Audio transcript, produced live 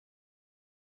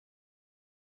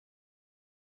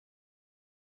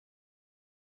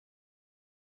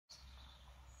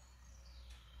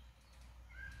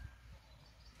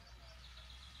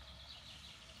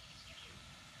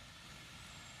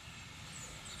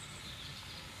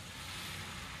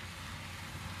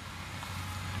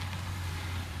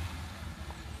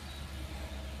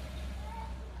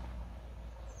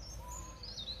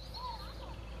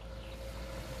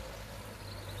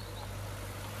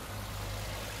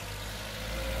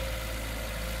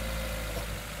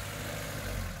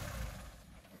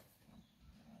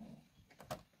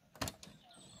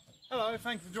Hello,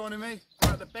 thanks for joining me.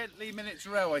 We're at the Bentley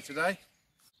Miniature Railway today.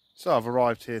 So I've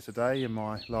arrived here today in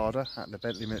my Lada at the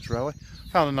Bentley Miniature Railway.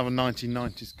 Found another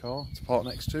 1990s car to park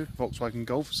next to, Volkswagen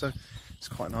Golf, so it's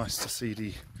quite nice to see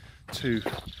the two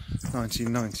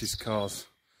 1990s cars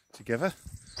together.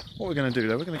 What we're going to do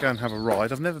though, we're going to go and have a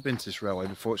ride. I've never been to this railway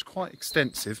before. It's quite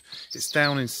extensive. It's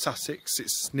down in Sussex,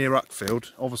 it's near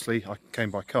Uckfield. Obviously I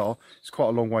came by car. It's quite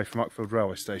a long way from Uckfield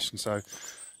railway station, so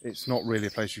it's not really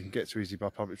a place you can get to easily by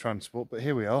public transport, but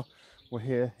here we are. We're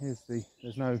here.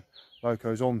 There's no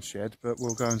locos on shed, but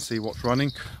we'll go and see what's running.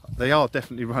 They are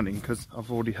definitely running because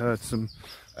I've already heard some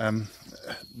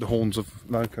the horns of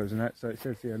locos and that. So it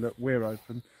says here, look, we're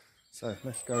open. So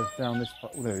let's go down this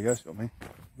path. Oh, there we go, it's got me.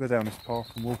 We'll go down this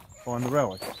path and we'll find the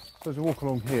railway. So as we walk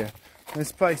along here,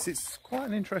 this place, it's quite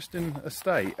an interesting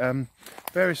estate.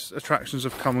 Various attractions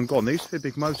have come and gone. There used to be a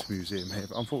big motor museum here,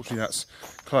 but unfortunately that's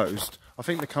closed. I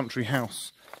think the country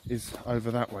house is over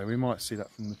that way. We might see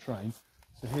that from the train.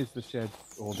 So here's the shed,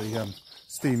 or the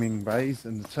steaming bays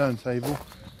and the turntable.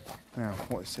 Now,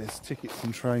 what it says, tickets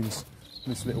and trains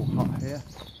in this little hut here.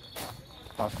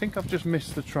 I think I've just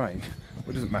missed the train,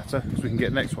 but it doesn't matter because we can get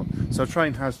the next one. So a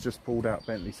train has just pulled out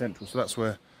Bentley Central, so that's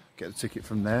where get the ticket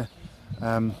from there.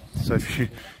 So if you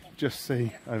just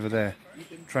see over there,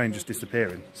 train just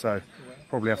disappearing, so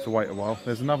probably have to wait a while.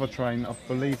 There's another train, I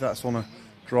believe that's on a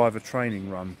driver training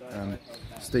run,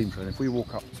 steam train. If we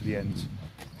walk up to the end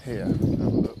here, have a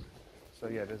look. So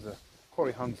yeah, there's a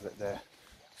Quarry Hunslet there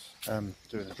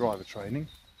doing the driver training.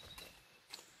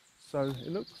 So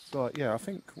it looks like, yeah, I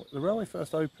think the railway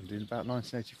first opened in about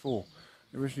 1984.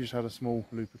 It originally just had a small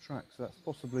loop of track, so that's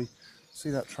possibly, see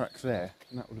that track there,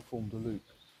 and that would have formed a loop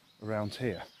around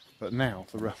here. But now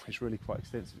the railway is really quite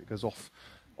extensive. It goes off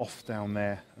down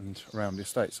there and around the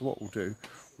estate. So what we'll do,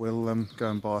 we'll go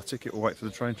and buy a ticket. We'll wait for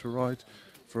the train to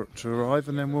arrive,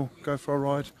 and then we'll go for a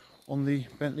ride on the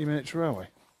Bentley Miniature Railway.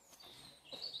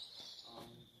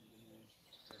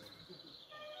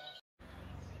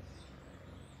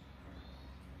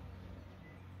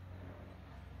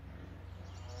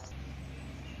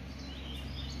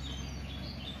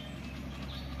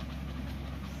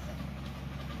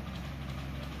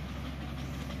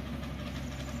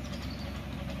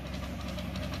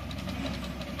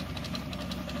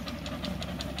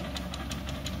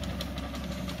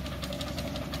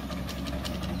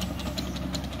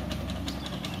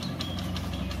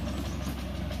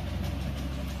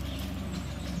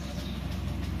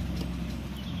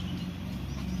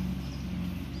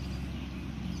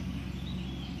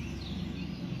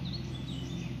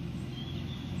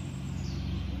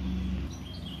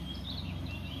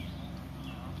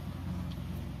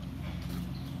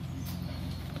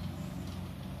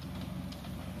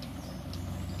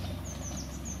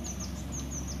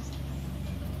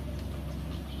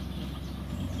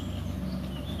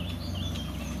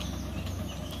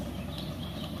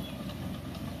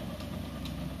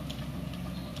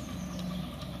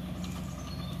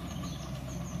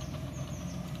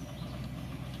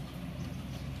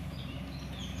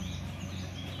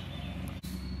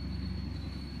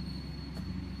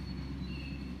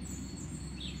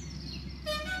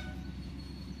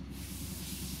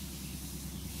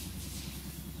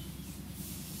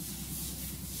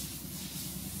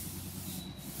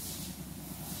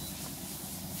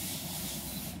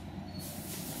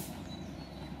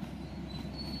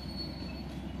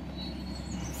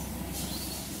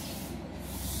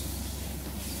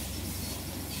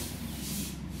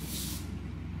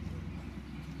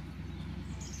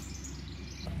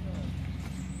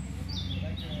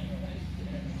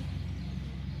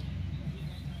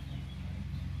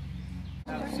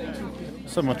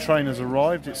 So my train has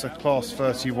arrived. It's a class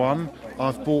 31.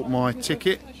 I've bought my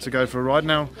ticket to go for a ride.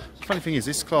 Now, the funny thing is,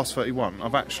 this class 31,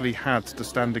 I've actually had the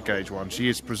standard gauge one. She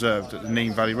is preserved at the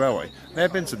Nene Valley Railway.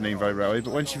 They've been to the Nene Valley Railway,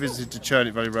 but when she visited the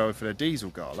Churnet Valley Railway for their diesel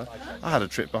gala, I had a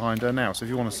trip behind her now. So if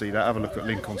you want to see that, have a look at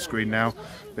link on screen now.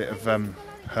 A bit of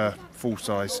her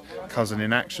full-size cousin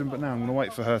in action. But now I'm going to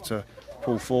wait for her to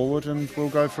pull forward and we'll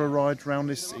go for a ride around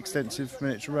this extensive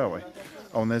miniature railway.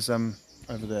 Oh, and there's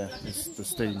over there is the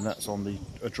steam, that's on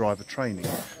the driver training.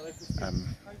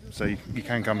 So you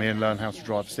can come here and learn how to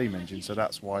drive a steam engine, so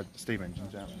that's why the steam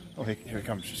engine's out. Oh, here it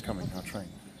comes, she's coming, our train.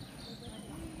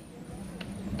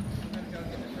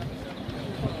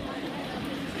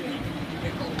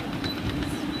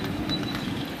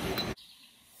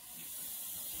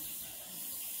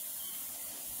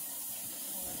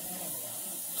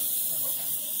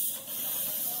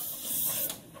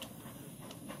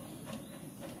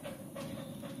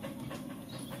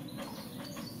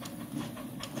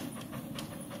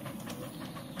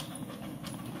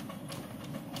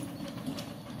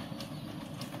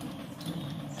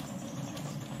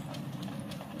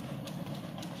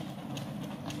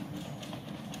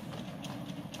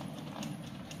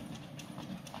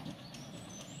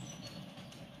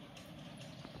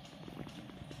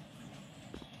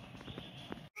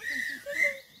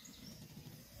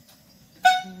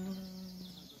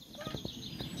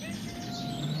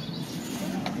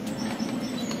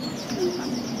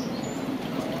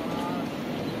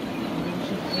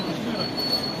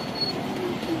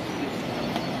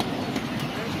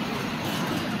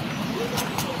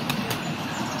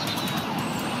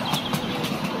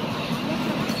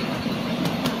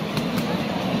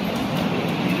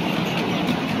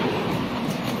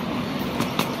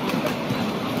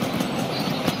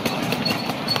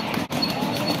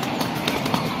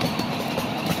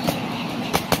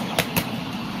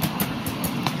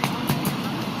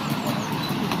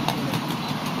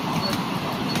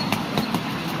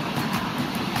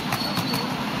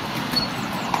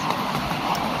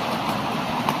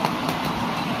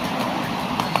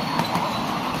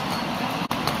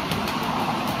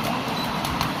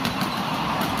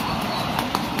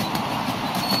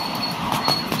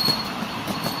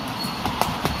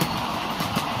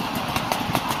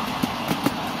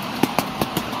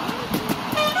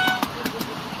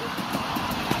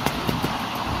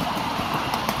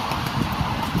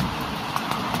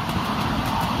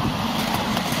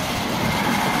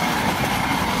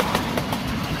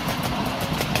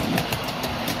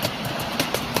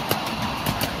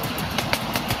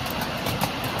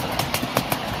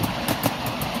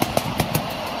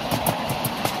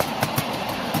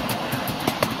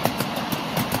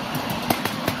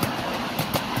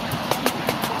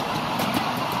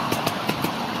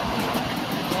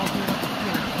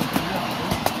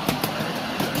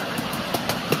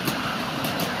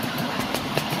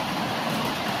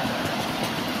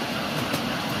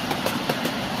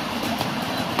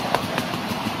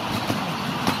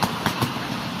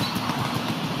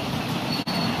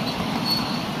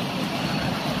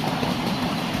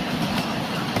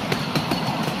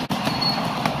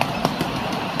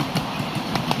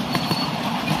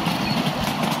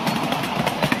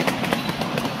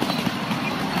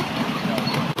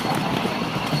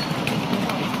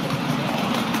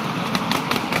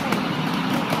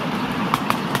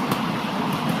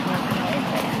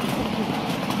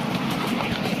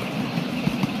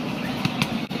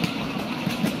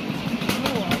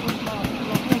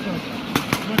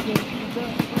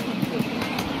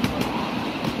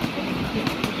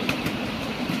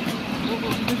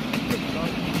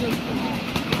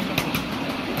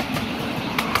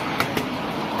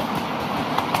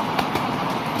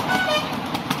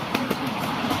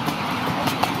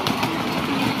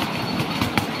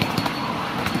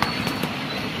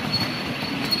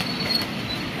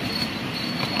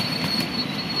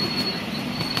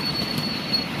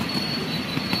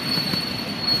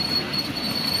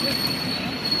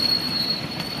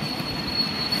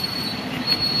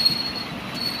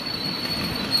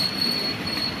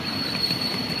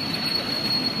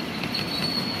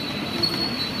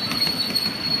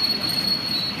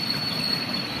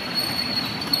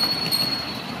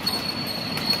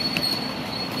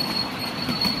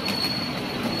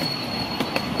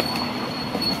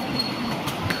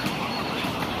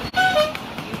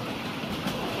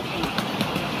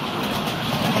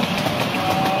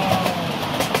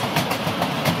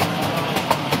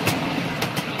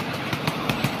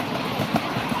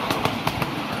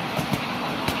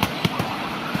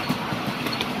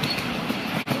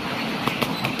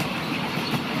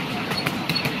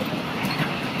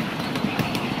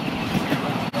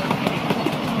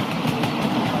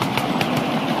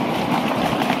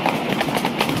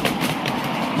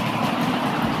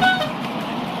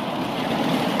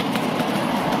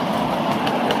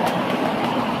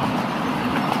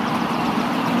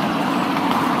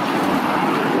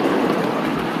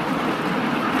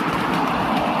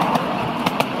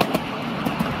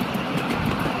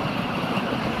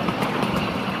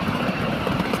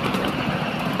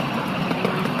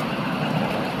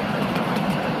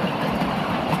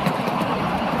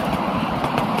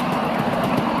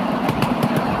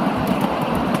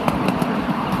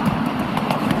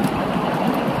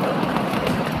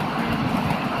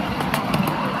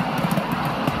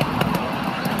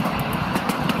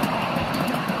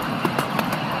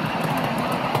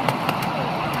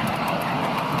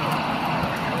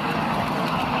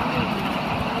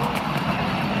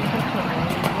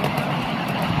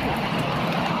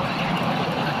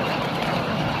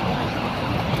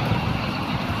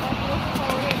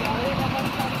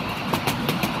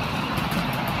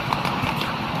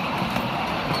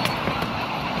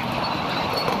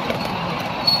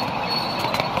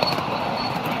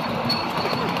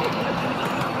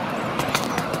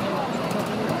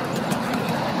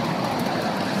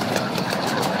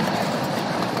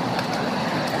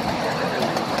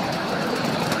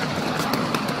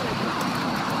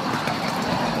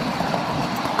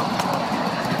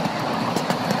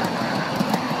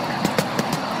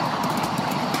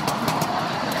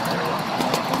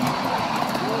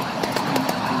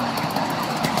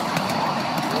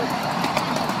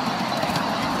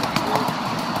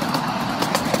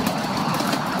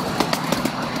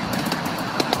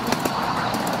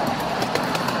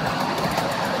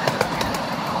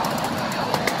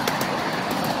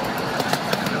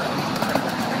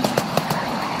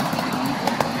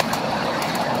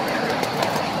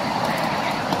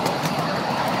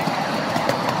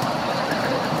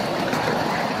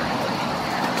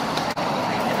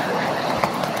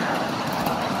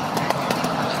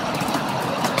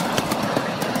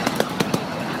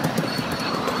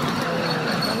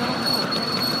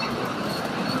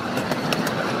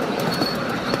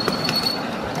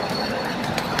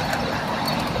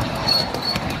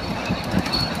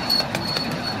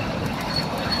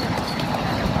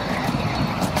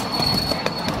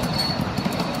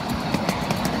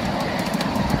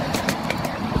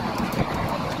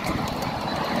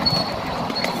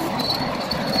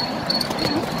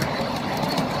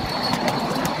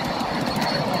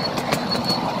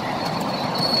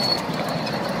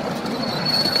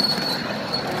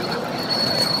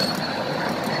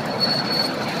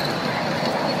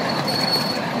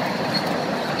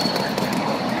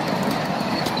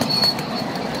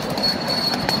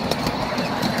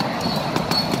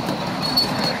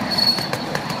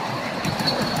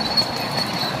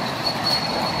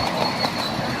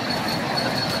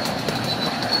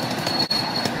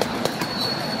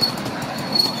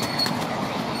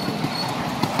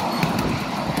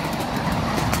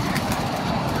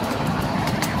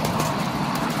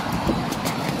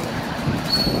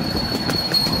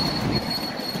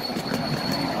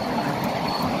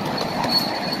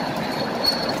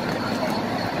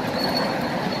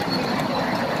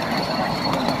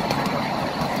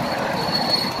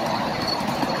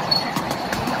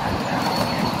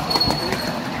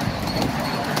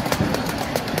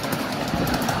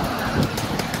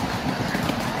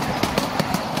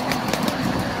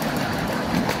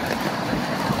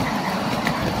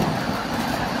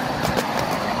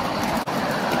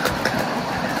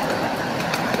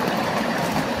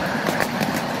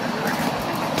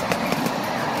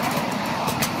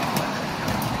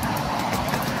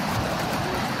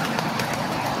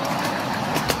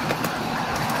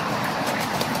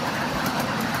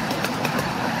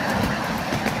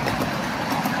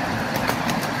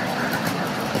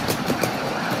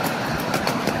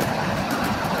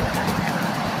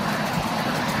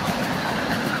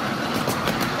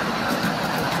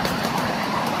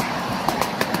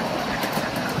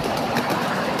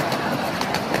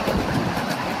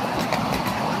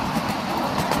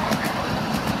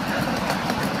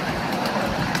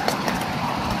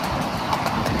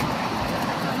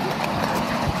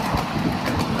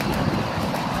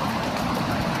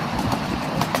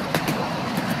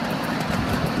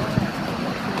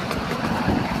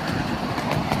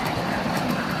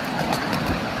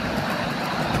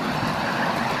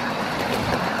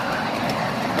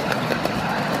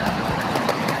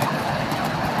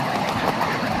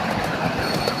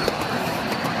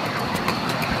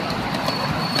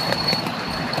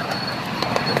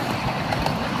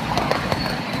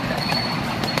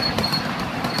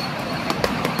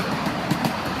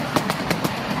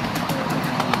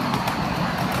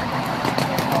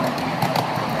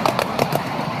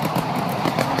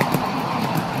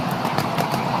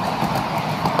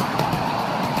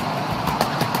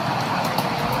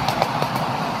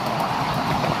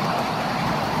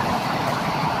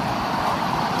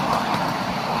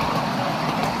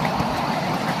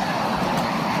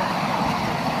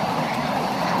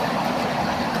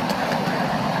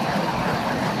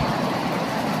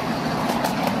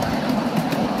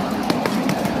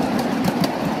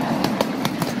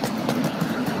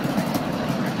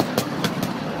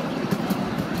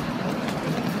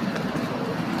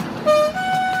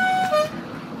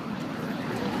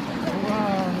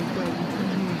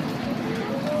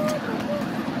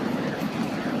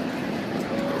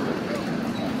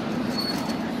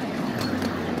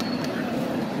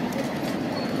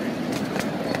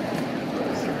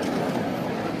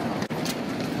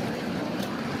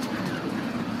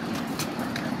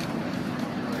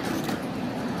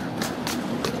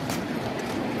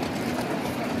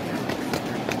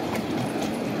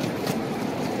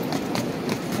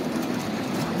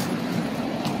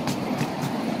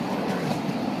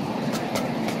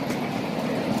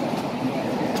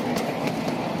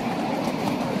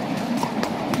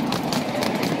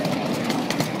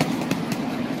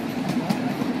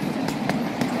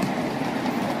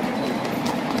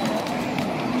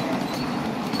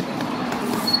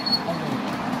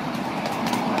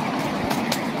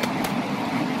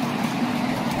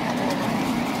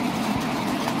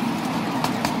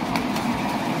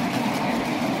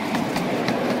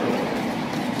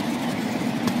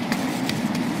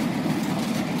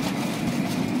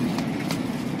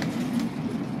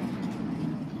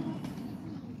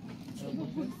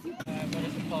 Where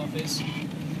the path is.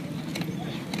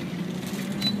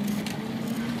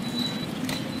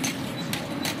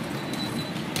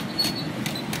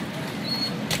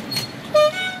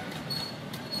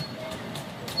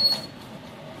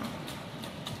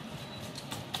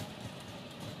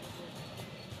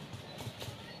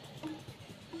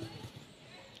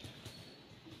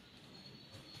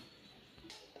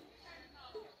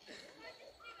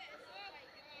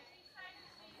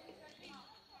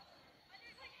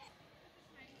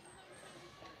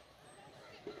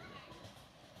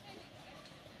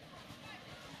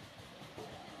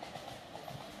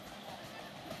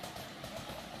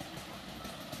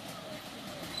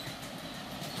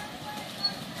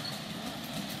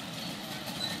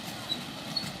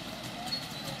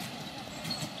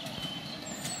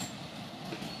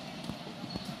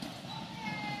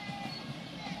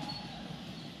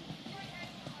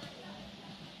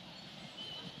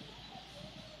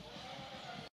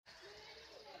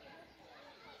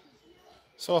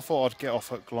 So I thought I'd get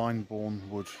off at Glyndebourne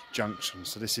Wood Junction.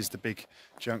 So this is the big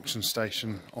junction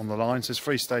station on the line. So there's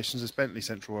 3 stations. There's Bentley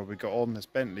Central where we got on, there's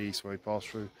Bentley East where we passed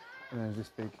through, and then this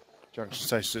big junction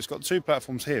station. So it's got 2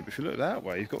 platforms here, but if you look that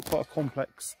way, you've got quite a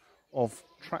complex of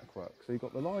track work. So you've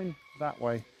got the line that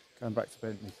way going back to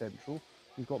Bentley Central.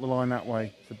 You've got the line that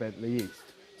way to Bentley East.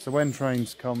 So when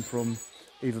trains come from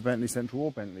either Bentley Central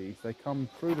or Bentley East, they come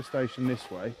through the station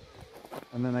this way,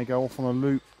 and then they go off on a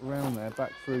loop around there,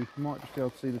 back through. You might just be able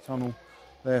to see the tunnel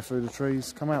there through the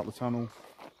trees, come out the tunnel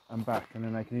and back, and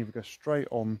then they can either go straight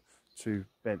on to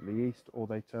Bentley East or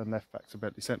they turn left back to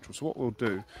Bentley Central. So what we'll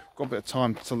do, we've got a bit of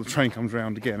time until the train comes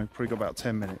round again. We've probably got about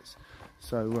 10 minutes.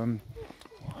 So we'll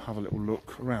have a little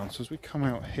look around. So as we come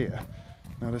out here,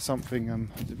 now there's something,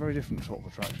 it's a very different sort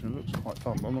of attraction. It looks quite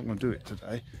fun, but I'm not going to do it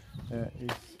today. There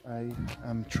is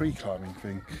a tree climbing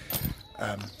thing.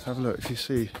 So have a look, if you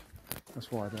see, that's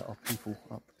why there are people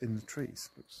up in the trees.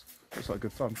 Looks like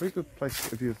good fun. Very good place to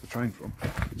get a view of the train from.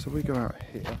 So we go out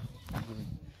here.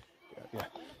 Yeah.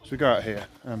 So we go out here.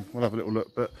 We'll have a little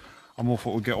look, but I'm all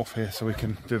thought we'll get off here so we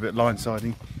can do a bit of line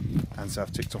siding and so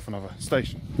I've ticked off another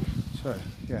station. So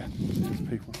yeah, there's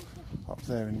people up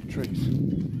there in the trees.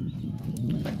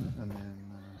 And then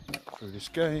through this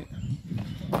gate.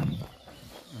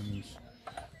 And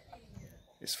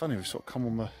it's funny, we've sort of come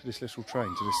on this little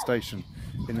train to this station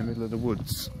in the middle of the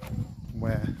woods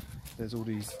where there's all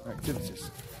these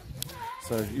activities.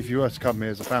 So if you were to come here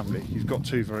as a family, you've got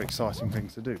 2 very exciting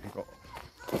things to do. You've got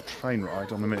a train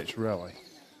ride on the miniature railway,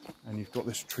 and you've got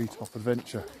this treetop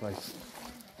adventure place.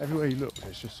 Everywhere you look,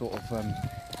 there's just sort of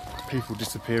people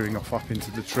disappearing off up into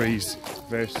the trees,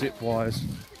 various zip wires,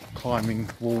 climbing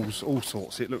walls, all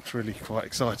sorts. It looks really quite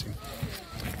exciting.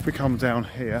 If we come down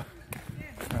here,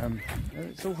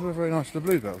 it's also very nice for the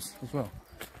bluebells as well.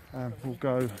 We'll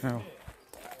go now.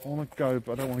 I want to go,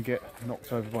 but I don't want to get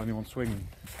knocked over by anyone swinging.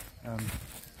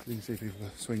 You can see people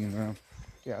are swinging around.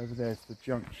 Yeah, over there's the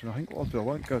junction. I think what I'll do, I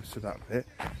won't go to that bit.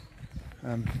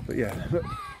 But yeah, look,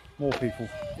 more people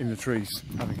in the trees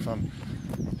having fun.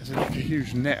 There's like a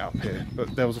huge net up here,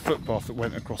 but there was a footpath that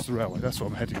went across the railway. That's what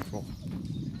I'm heading for.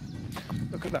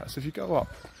 Look at that. So if you go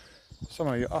up,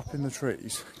 somehow you're up in the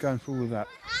trees, going through all of that,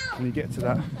 and you get to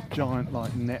that giant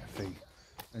like net thing,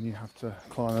 and you have to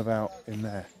climb about in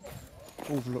there.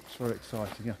 All looks very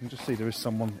exciting. I can just see there is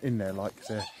someone in there like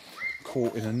they're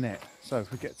caught in a net. So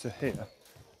if we get to here,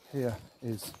 here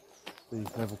is the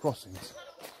level crossings.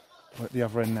 We're at the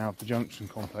other end now of the junction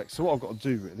complex. So what I've got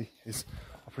to do really is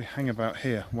I'll probably hang about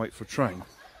here and wait for a train.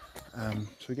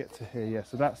 So we get to here, yeah,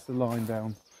 so that's the line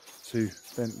down to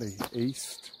Bentley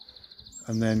East.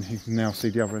 And then you can now see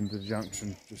the other end of the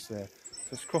junction just there. So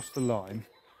let's cross the line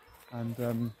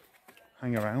and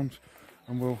hang around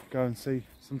and we'll go and see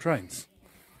some trains.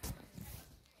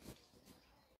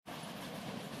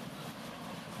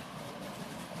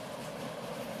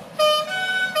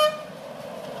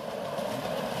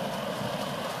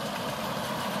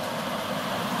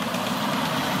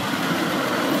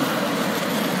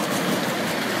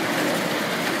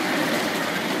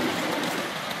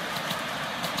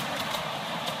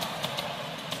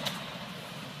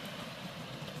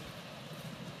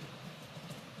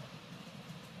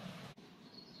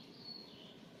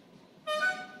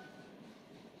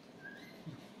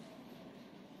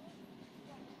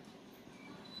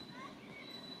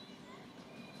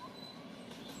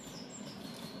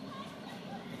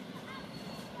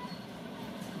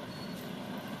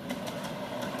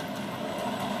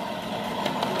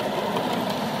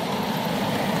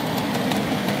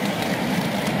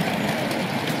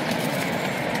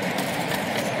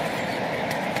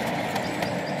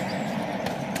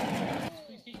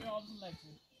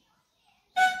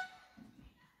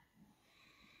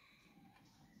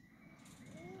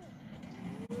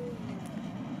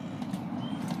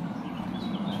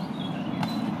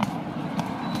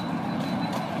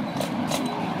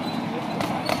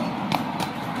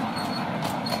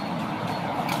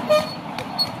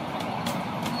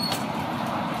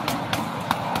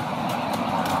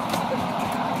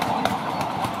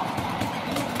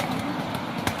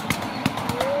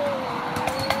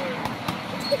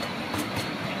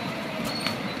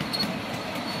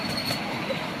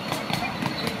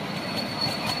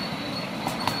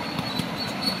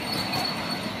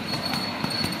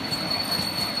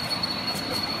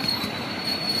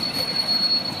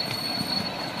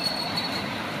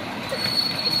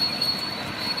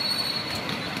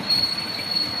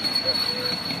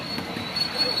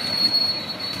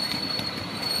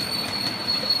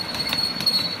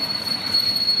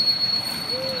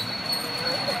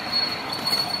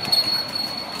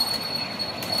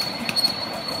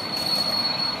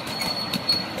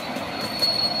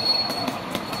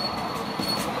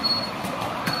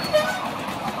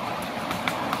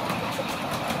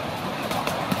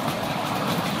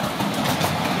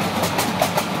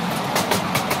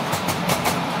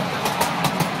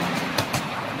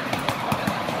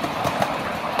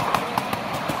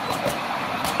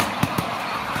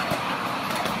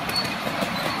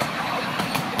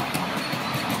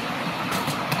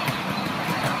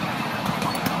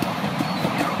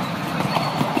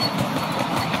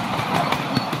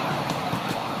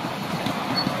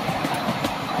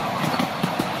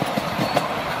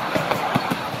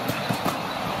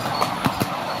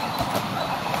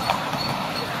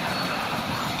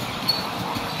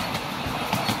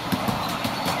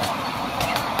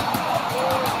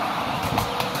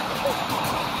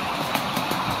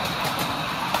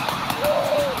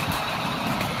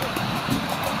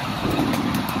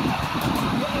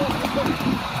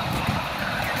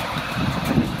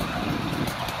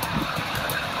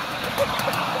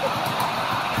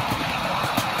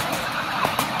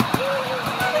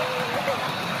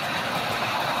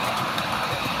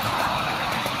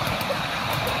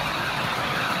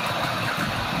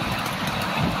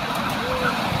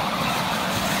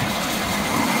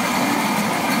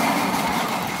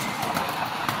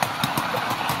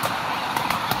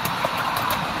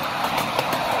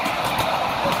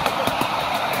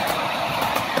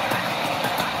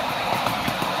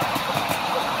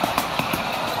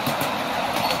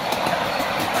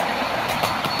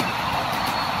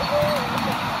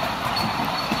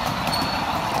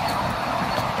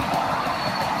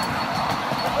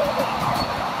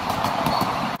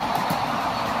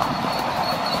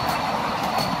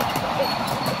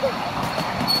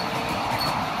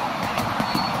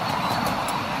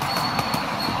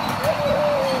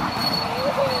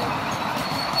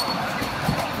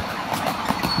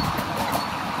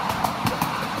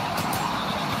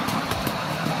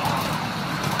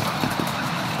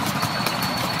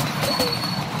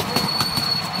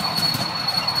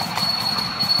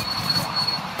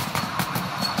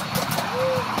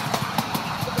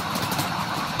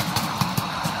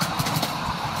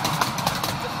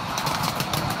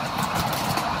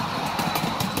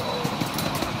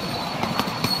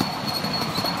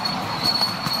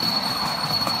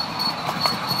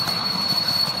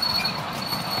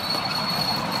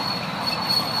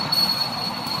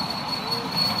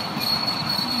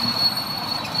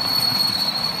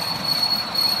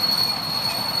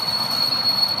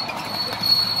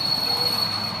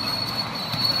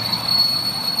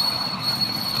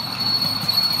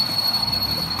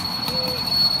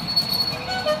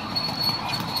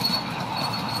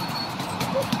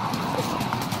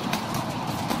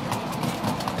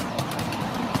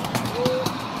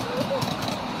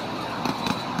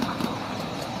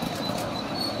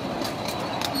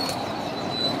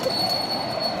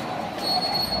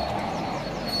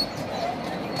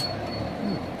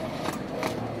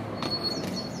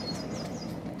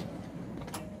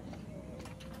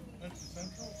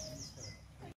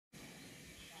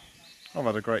 I've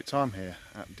had a great time here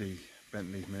at the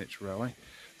Bentley Miniature Railway.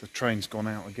 The train's gone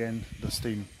out again. The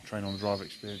steam train on the driver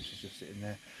experience is just sitting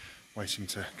there waiting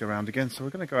to go round again. So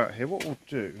we're going to go out here. What we'll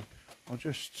do, I'll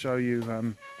just show you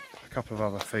a couple of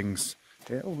other things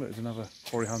here. Oh look, there's another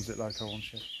Quarry Hunslet loco on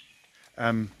shed.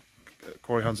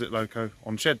 Quarry Hunslet loco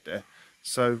on shed there.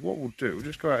 So what we'll do, we'll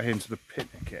just go out here into the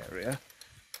picnic area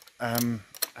and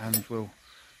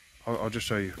I'll just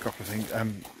show you a couple of things.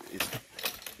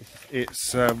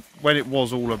 It's when it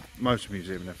was all a motor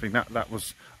museum and everything, that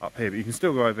was up here, but you can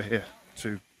still go over here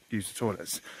to use the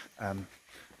toilets. But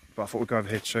I thought we'd go over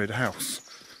here to show you the house.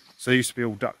 So there used to be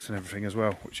all ducks and everything as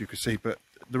well, which you could see, but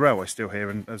the railway's still here,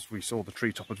 and as we saw, the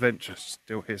treetop adventure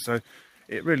still here. So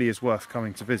it really is worth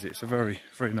coming to visit. It's a very,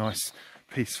 very nice,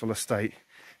 peaceful estate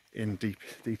in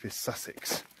deepest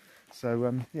Sussex.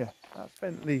 So yeah, that's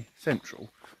Bentley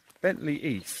Central. Bentley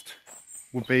East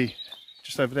would be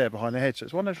just over there behind the hedge. So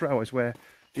it's one of those railways where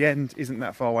the end isn't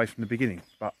that far away from the beginning,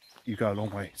 but you go a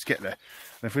long way to get there.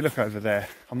 And if we look over there,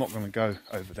 I'm not going to go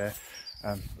over there,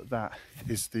 but that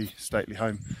is the stately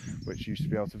home which you used to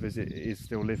be able to visit. It is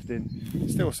still lived in.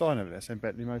 There's still a sign over there saying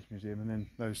Bentley Motor Museum, and then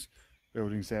those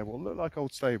buildings there will look like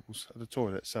old stables at the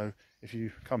toilet. So if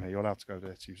you come here, you're allowed to go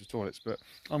there to use the toilets. But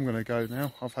I'm going to go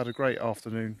now. I've had a great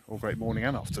afternoon, or great morning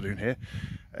and afternoon here.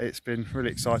 It's been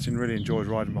really exciting. Really enjoyed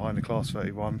riding behind the Class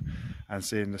 31 and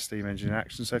seeing the steam engine in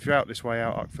action. So if you're out this way,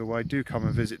 out Uckfield Way, do come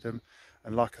and visit them.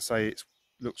 And like I say, it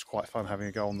looks quite fun having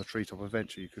a go on the treetop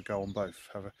adventure. You could go on both,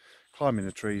 have a climb in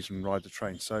the trees and ride the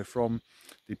train. So from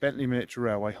the Bentley Miniature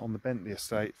Railway on the Bentley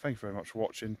estate, thank you very much for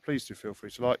watching. Please do feel free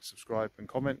to like, subscribe and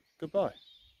comment. Goodbye.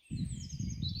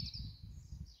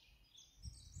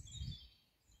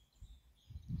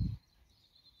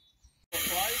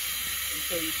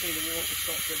 Until you see the water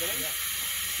stop dribbling. Yeah.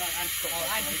 No, and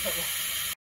stop.